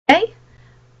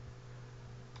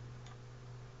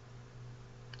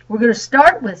We're going to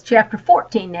start with chapter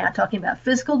 14 now, talking about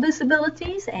physical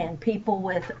disabilities and people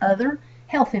with other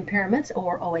health impairments,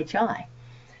 or OHI.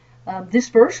 This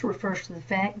verse refers to the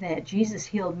fact that Jesus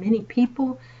healed many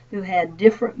people who had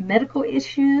different medical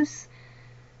issues,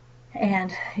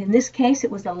 and in this case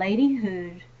it was a lady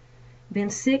who'd been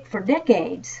sick for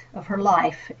decades of her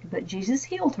life, but Jesus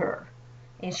healed her,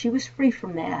 and she was free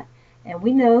from that. And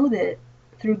we know that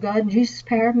through God and Jesus'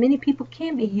 power, many people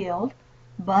can be healed,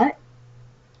 but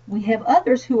we have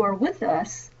others who are with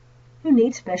us who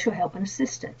need special help and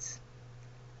assistance.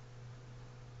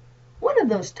 One of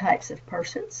those types of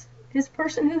persons is a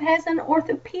person who has an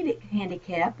orthopedic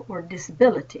handicap or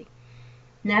disability.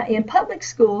 Now, in public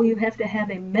school, you have to have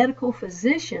a medical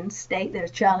physician state that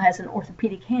a child has an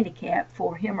orthopedic handicap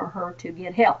for him or her to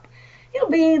get help. It'll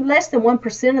be less than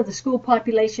 1% of the school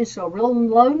population, so a real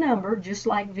low number, just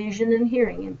like vision and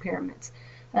hearing impairments.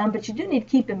 But you do need to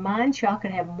keep in mind, child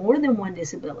can have more than one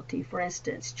disability. For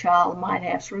instance, child might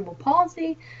have cerebral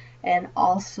palsy and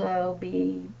also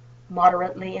be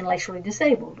moderately intellectually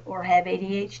disabled, or have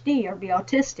ADHD, or be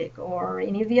autistic, or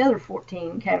any of the other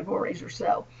 14 categories or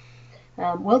so.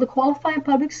 Well, to qualify in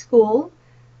public school,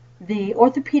 the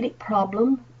orthopedic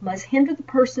problem must hinder the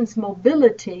person's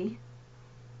mobility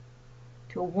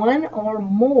to one or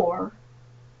more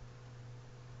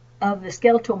of the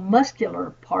skeletal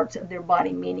muscular parts of their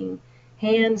body, meaning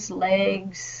hands,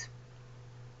 legs,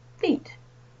 feet,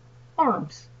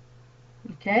 arms.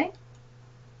 Okay?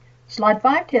 Slide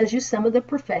 5 tells you some of the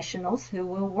professionals who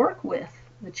will work with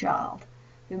the child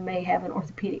who may have an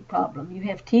orthopedic problem. You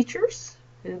have teachers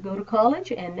who go to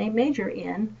college and they major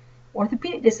in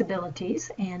orthopedic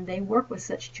disabilities, and they work with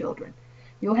such children.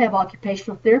 You'll have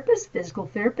occupational therapists, physical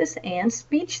therapists, and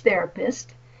speech therapists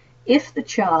if the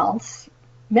child's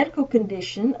medical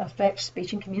condition affects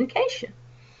speech and communication.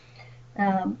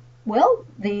 Well,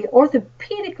 the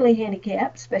orthopedically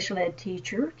handicapped special ed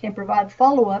teacher can provide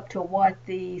follow-up to what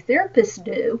the therapists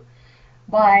do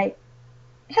by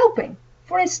helping.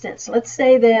 For instance, let's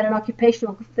say that an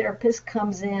occupational therapist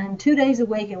comes in 2 days a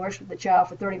week and works with the child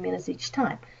for 30 minutes each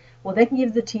time. Well, they can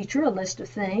give the teacher a list of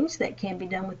things that can be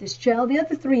done with this child the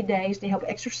other 3 days to help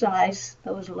exercise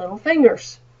those little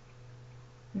fingers.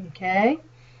 Okay?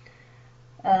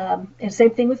 And same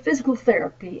thing with physical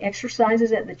therapy, exercises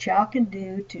that the child can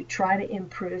do to try to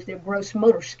improve their gross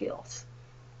motor skills.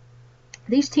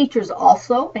 These teachers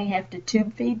also may have to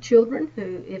tube feed children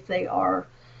who, if they are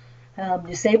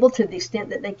disabled to the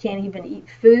extent that they can't even eat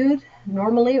food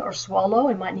normally or swallow,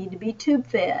 and might need to be tube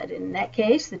fed. In that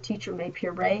case, the teacher may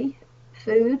puree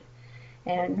food,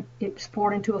 and it's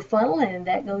poured into a funnel, and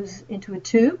that goes into a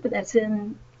tube that's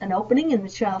in an opening in the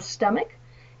child's stomach,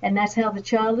 and that's how the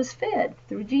child is fed,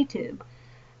 through a G-tube.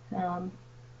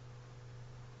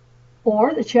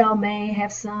 Or the child may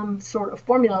have some sort of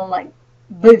formula like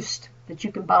Boost that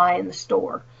you can buy in the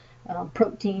store.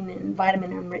 Protein and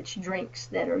vitamin-enriched drinks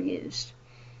that are used.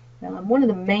 One of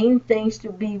the main things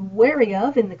to be wary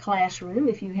of in the classroom,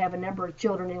 if you have a number of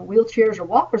children in wheelchairs or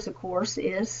walkers, of course,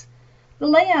 is the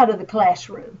layout of the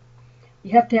classroom.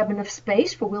 You have to have enough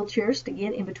space for wheelchairs to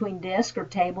get in between desks or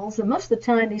tables, and most of the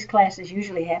time these classes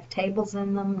usually have tables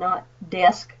in them, not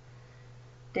desks.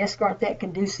 Desks aren't that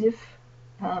conducive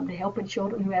to helping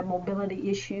children who have mobility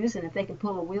issues, and if they can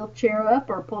pull a wheelchair up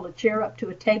or pull a chair up to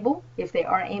a table, if they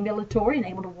are ambulatory and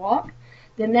able to walk,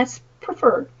 then that's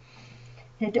preferred.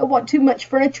 You don't want too much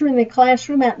furniture in the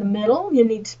classroom out in the middle. You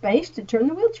need space to turn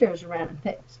the wheelchairs around and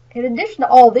things. In addition to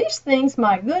all these things,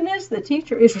 my goodness, the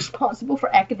teacher is responsible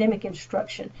for academic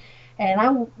instruction. And I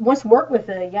once worked with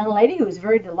a young lady who was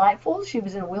very delightful. She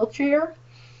was in a wheelchair,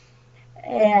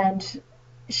 and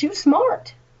she was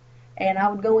smart. And I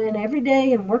would go in every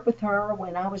day and work with her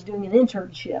when I was doing an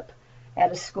internship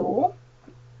at a school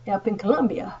up in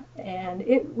Columbia. And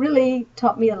it really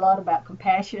taught me a lot about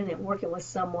compassion and working with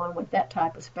someone with that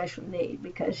type of special need,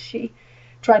 because she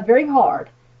tried very hard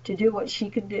to do what she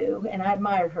could do, and I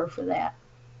admired her for that.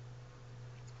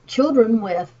 Children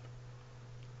with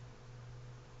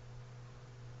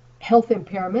health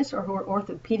impairments or who are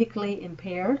orthopedically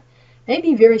impaired may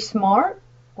be very smart,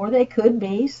 or they could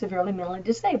be severely mentally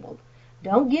disabled.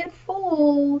 Don't get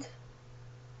fooled.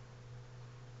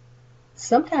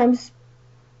 Sometimes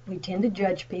we tend to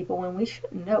judge people when we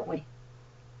shouldn't, don't we?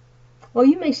 Well,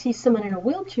 you may see someone in a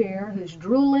wheelchair who's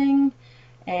drooling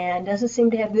and doesn't seem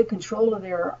to have good control of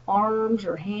their arms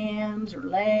or hands or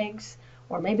legs,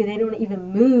 or maybe they don't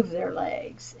even move their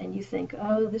legs, and you think,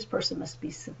 oh, this person must be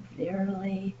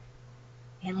severely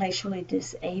intellectually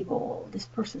disabled. This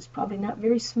person's probably not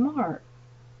very smart.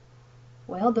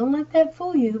 Well, don't let that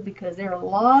fool you, because there are a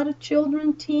lot of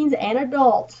children, teens, and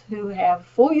adults who have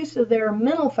full use of their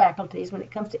mental faculties when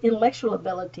it comes to intellectual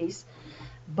abilities,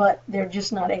 but they're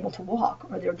just not able to walk,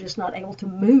 or they're just not able to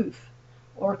move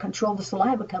or control the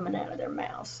saliva coming out of their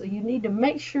mouths. So you need to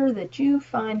make sure that you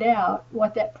find out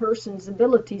what that person's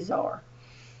abilities are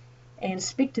and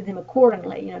speak to them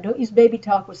accordingly. You know, don't use baby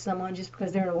talk with someone just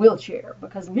because they're in a wheelchair,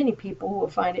 because many people will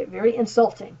find it very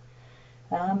insulting.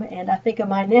 And I think of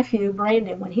my nephew,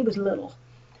 Brandon, when he was little.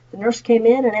 The nurse came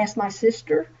in and asked my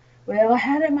sister, well,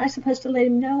 how am I supposed to let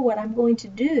him know what I'm going to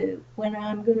do when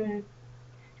I'm going to do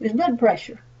his blood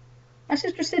pressure? My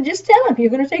sister said, just tell him you're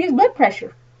going to take his blood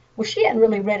pressure. Well, she hadn't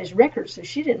really read his records, so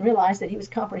she didn't realize that he was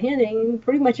comprehending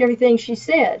pretty much everything she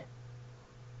said.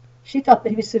 She thought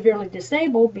that he was severely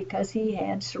disabled because he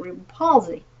had cerebral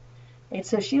palsy. And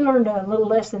so she learned a little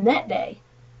lesson that day,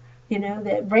 you know,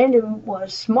 that Brandon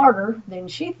was smarter than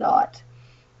she thought.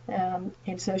 And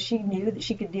so she knew that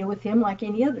she could deal with him like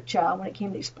any other child when it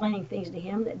came to explaining things to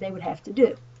him that they would have to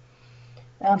do.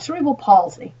 Cerebral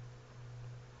palsy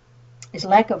is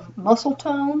lack of muscle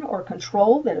tone or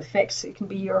control that affects, it can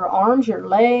be your arms, your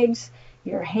legs,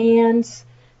 your hands,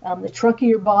 the trunk of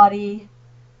your body,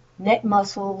 neck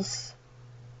muscles,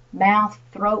 mouth,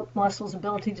 throat muscles,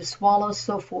 ability to swallow,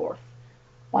 so forth.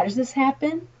 Why does this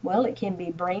happen? Well, it can be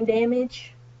brain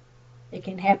damage. It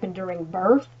can happen during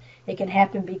birth. It can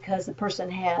happen because the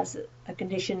person has a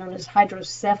condition known as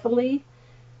hydrocephaly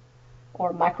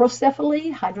or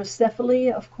microcephaly.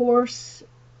 Hydrocephaly, of course,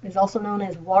 is also known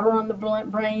as water on the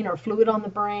brain or fluid on the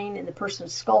brain, and the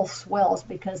person's skull swells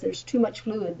because there's too much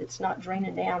fluid that's not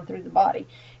draining down through the body.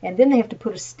 And then they have to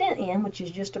put a stent in, which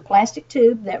is just a plastic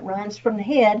tube that runs from the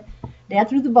head down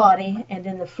through the body, and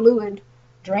then the fluid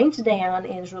drains down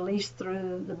and is released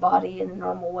through the body in the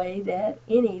normal way that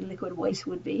any liquid waste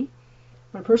would be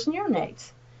when a person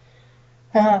urinates.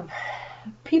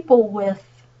 People with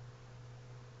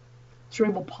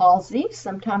cerebral palsy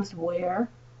sometimes wear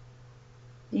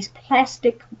these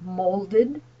plastic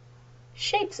molded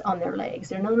shapes on their legs.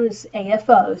 They're known as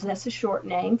AFOs. That's a short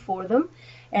name for them.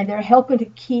 And they're helping to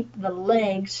keep the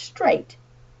legs straight.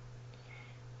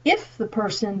 If the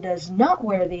person does not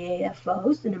wear the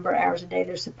AFOs, the number of hours a day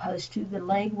they're supposed to, the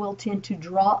leg will tend to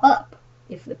draw up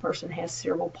if the person has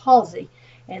cerebral palsy.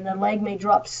 And the leg may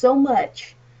drop so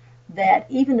much that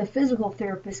even the physical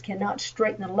therapist cannot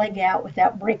straighten the leg out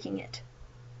without breaking it.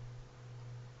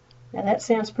 Now that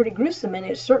sounds pretty gruesome, and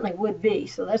it certainly would be.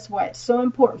 So that's why it's so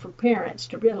important for parents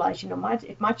to realize, you know,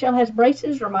 if my child has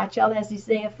braces or my child has these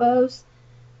AFOs,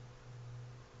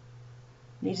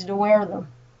 needs to wear them.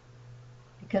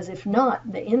 Because if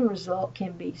not, the end result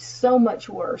can be so much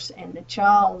worse, and the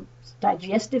child's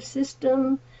digestive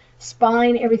system,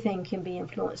 spine, everything can be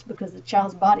influenced because the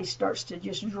child's body starts to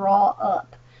just draw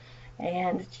up,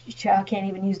 and the child can't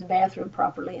even use the bathroom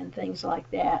properly and things like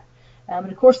that. And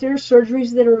of course, there are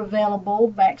surgeries that are available,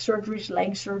 back surgeries,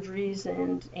 leg surgeries,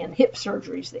 and hip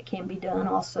surgeries that can be done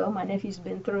also. My nephew's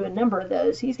been through a number of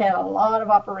those. He's had a lot of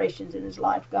operations in his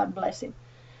life, God bless him,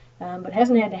 but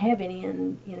hasn't had to have any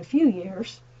in a few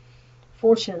years,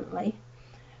 fortunately.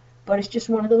 But it's just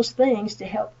one of those things to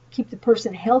help keep the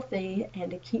person healthy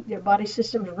and to keep their body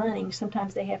systems running.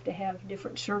 Sometimes they have to have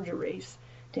different surgeries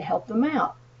to help them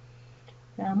out.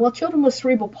 Well, children with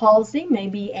cerebral palsy may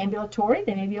be ambulatory.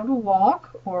 They may be able to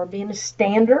walk or be in a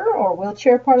stander or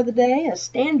wheelchair part of the day. A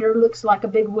stander looks like a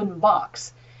big wooden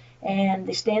box. And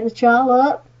they stand the child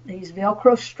up, these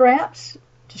Velcro straps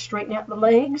to straighten out the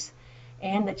legs,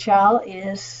 and the child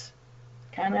is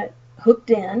kind of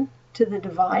hooked in to the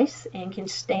device and can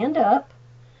stand up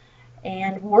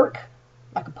and work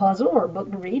like a puzzle or a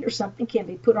book to read or something can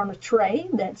be put on a tray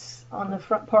that's on the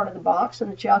front part of the box,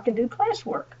 and the child can do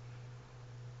classwork.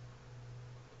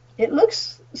 It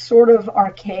looks sort of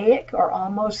archaic or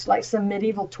almost like some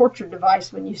medieval torture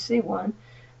device when you see one,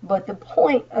 but the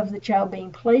point of the child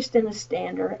being placed in a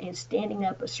stander and standing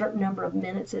up a certain number of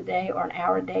minutes a day or an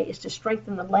hour a day is to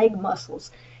strengthen the leg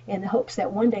muscles in the hopes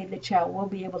that one day the child will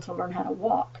be able to learn how to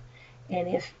walk. And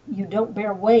if you don't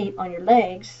bear weight on your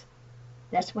legs,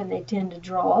 that's when they tend to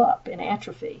draw up and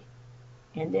atrophy.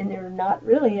 And then they're not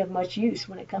really of much use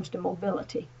when it comes to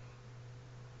mobility.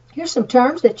 Here's some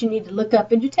terms that you need to look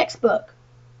up in your textbook.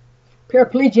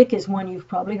 Paraplegic is one you've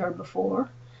probably heard before,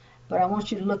 but I want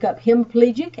you to look up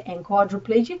hemiplegic and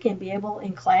quadriplegic and be able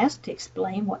in class to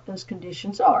explain what those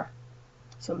conditions are.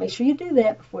 So make sure you do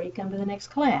that before you come to the next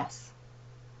class.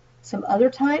 Some other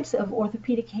types of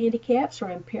orthopedic handicaps or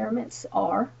impairments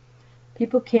are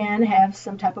people can have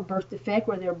some type of birth defect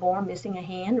where they're born missing a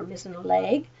hand or missing a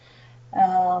leg.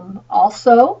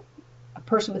 Also, a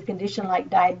person with a condition like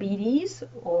diabetes,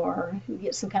 or who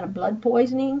gets some kind of blood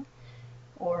poisoning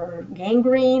or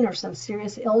gangrene or some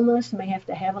serious illness, may have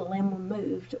to have a limb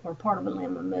removed or part of a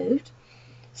limb removed.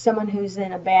 Someone who's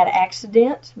in a bad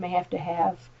accident may have to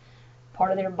have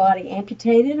part of their body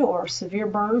amputated, or severe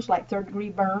burns like third-degree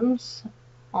burns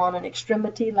on an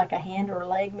extremity like a hand or a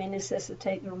leg may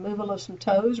necessitate the removal of some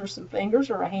toes or some fingers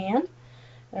or a hand,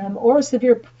 or a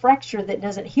severe fracture that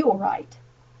doesn't heal right.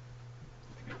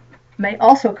 May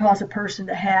also cause a person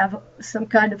to have some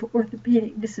kind of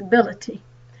orthopedic disability.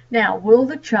 Now, will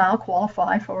the child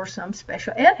qualify for some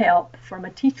special ed help from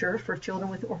a teacher for children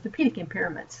with orthopedic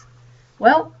impairments?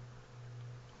 Well,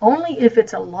 only if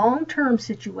it's a long-term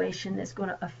situation that's going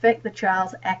to affect the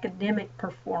child's academic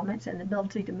performance and the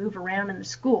ability to move around in the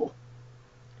school.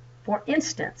 For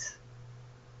instance,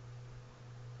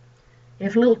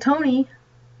 if little Tony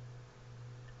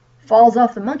falls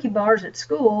off the monkey bars at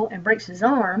school and breaks his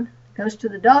arm, goes to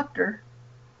the doctor,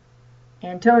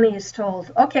 and Tony is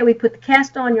told, okay, we put the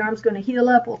cast on, your arm's going to heal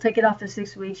up, we'll take it off in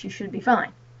 6 weeks, you should be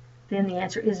fine. Then the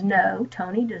answer is no,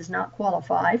 Tony does not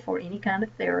qualify for any kind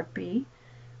of therapy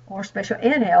or special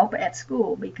ed help at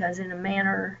school, because in a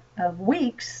matter of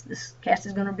weeks, this cast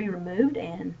is going to be removed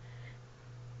and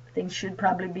things should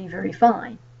probably be very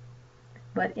fine.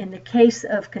 But in the case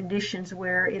of conditions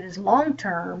where it is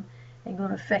long-term and going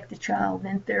to affect the child,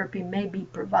 then therapy may be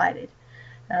provided.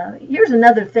 Here's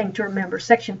another thing to remember.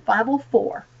 Section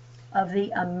 504 of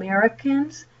the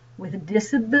Americans with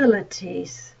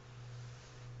Disabilities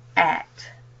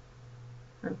Act,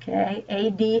 okay,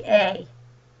 ADA,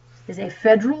 is a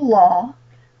federal law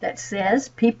that says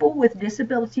people with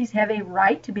disabilities have a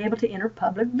right to be able to enter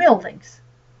public buildings.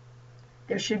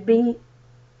 There should be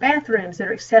bathrooms that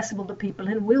are accessible to people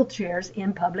in wheelchairs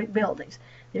in public buildings.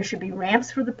 There should be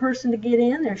ramps for the person to get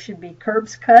in. There should be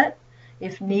curbs cut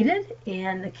if needed.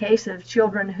 In the case of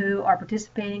children who are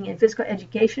participating in physical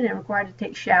education and required to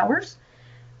take showers,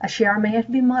 a shower may have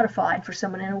to be modified for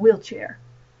someone in a wheelchair.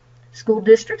 School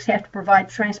districts have to provide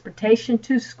transportation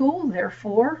to school.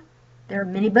 Therefore, there are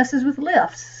minibuses with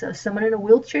lifts, so someone in a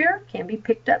wheelchair can be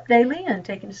picked up daily and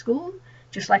taken to school,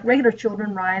 just like regular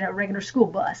children ride a regular school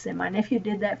bus. And my nephew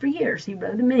did that for years. He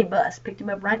rode a minibus, picked him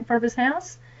up right in front of his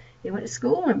house. He went to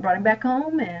school and brought him back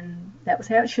home, and that was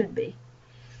how it should be.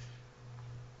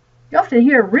 You often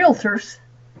hear realtors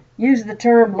use the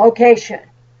term location.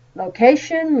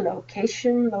 Location,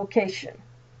 location, location.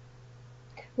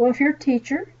 Well, if you're a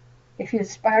teacher, if you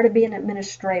aspire to be an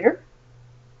administrator,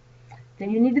 then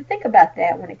you need to think about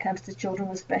that when it comes to children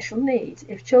with special needs.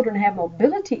 If children have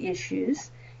mobility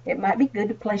issues, it might be good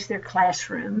to place their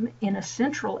classroom in a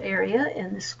central area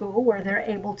in the school where they're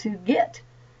able to get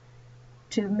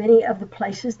to many of the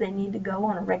places they need to go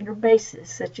on a regular basis,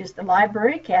 such as the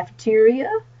library,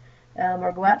 cafeteria,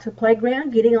 or go out to the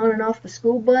playground, getting on and off the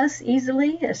school bus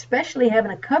easily, especially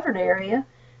having a covered area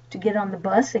to get on the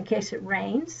bus in case it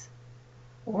rains,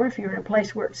 or if you're in a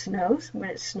place where it snows, when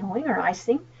it's snowing or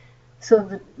icing,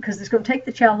 because it's going to take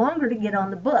the child longer to get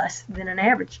on the bus than an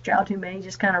average child who may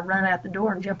just kind of run out the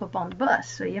door and jump up on the bus.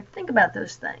 So you have to think about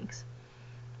those things.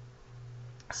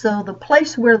 So the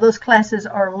place where those classes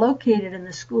are located in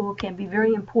the school can be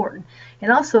very important,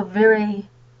 and also very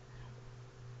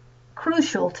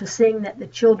crucial to seeing that the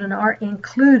children are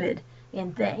included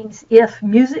in things. If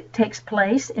music takes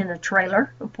place in a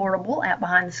trailer, a portable, out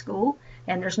behind the school,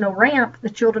 and there's no ramp, the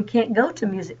children can't go to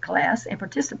music class and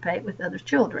participate with other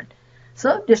children.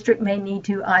 So district may need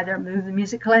to either move the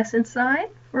music class inside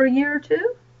for a year or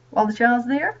two while the child's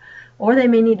there, or they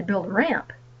may need to build a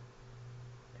ramp.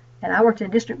 And I worked in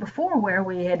a district before where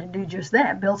we had to do just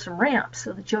that, build some ramps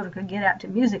so the children could get out to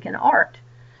music and art.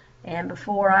 And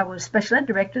before I was special ed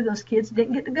director, those kids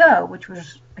didn't get to go, which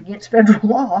was against federal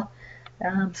law.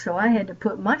 So I had to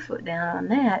put my foot down on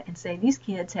that and say, these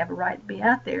kids have a right to be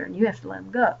out there and you have to let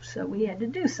them go. So we had to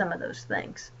do some of those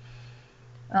things.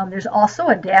 There's also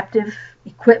adaptive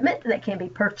equipment that can be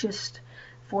purchased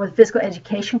for the physical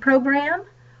education program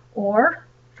or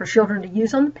for children to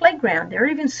use on the playground. There are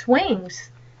even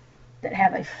swings that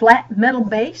have a flat metal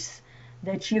base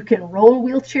that you can roll a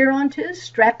wheelchair onto,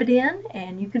 strap it in,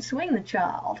 and you can swing the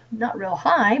child. Not real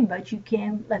high, but you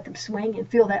can let them swing and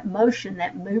feel that motion,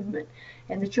 that movement.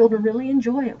 And the children really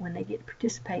enjoy it when they get to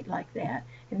participate like that.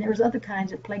 And there's other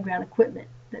kinds of playground equipment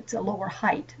that's a lower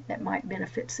height that might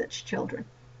benefit such children.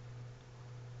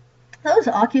 Those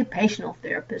occupational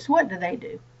therapists, what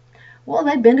do? Well,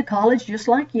 they've been to college just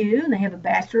like you, and they have a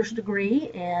bachelor's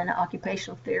degree in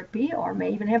occupational therapy, or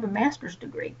may even have a master's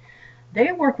degree.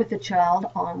 They work with the child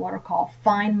on what are called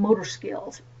fine motor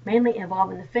skills, mainly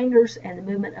involving the fingers and the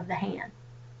movement of the hand.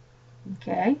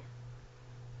 Okay?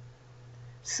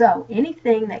 So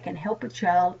anything that can help a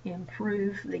child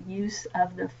improve the use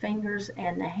of the fingers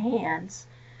and the hands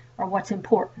are what's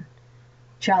important.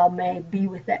 Child may be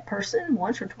with that person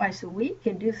once or twice a week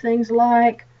and do things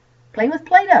like playing with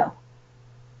Play-Doh,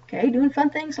 okay, doing fun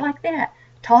things like that,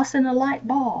 tossing a light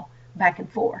ball back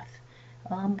and forth,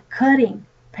 cutting,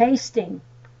 pasting,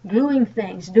 gluing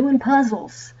things, doing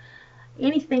puzzles,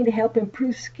 anything to help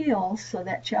improve skills so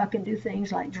that child can do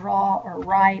things like draw or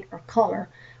write or color,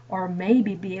 or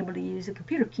maybe be able to use a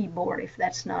computer keyboard if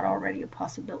that's not already a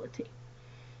possibility.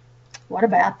 What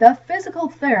about the physical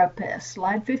therapist?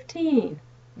 Slide 15.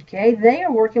 Okay, they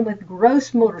are working with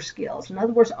gross motor skills. In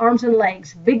other words, arms and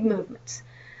legs, big movements.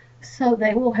 So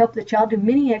they will help the child do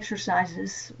many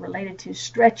exercises related to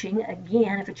stretching.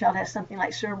 Again, if a child has something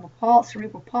like cerebral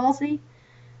palsy,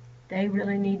 they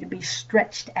really need to be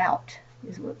stretched out,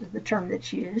 is the term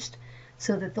that's used,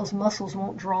 so that those muscles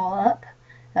won't draw up.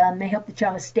 They help the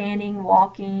child with standing,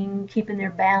 walking, keeping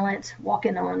their balance,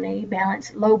 walking on a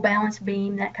low balance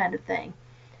beam, that kind of thing,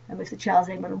 if the child's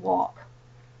able to walk.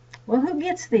 Well, who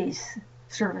gets these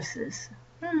services?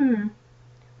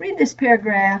 Read this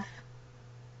paragraph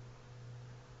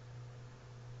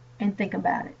and think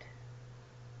about it.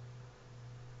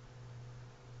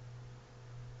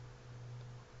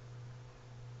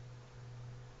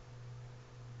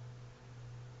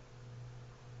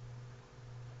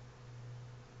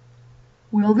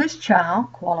 Will this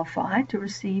child qualify to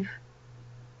receive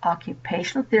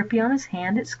occupational therapy on his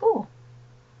hand at school?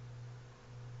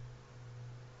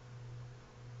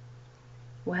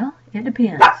 Well, it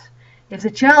depends. If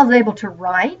the child is able to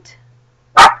write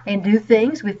and do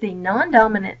things with the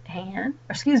non-dominant hand,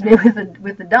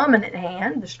 with the dominant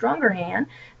hand, the stronger hand,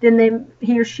 then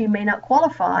he or she may not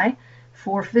qualify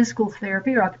for physical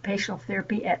therapy or occupational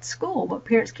therapy at school, but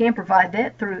parents can provide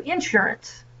that through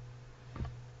insurance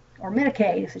or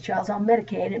Medicaid. If the child's on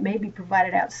Medicaid, it may be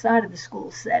provided outside of the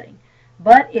school setting.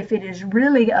 But if it is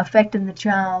really affecting the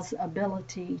child's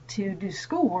ability to do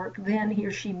schoolwork, then he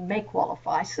or she may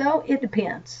qualify. So it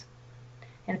depends.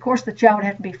 And of course, the child would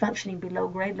have to be functioning below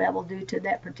grade level due to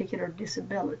that particular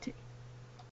disability.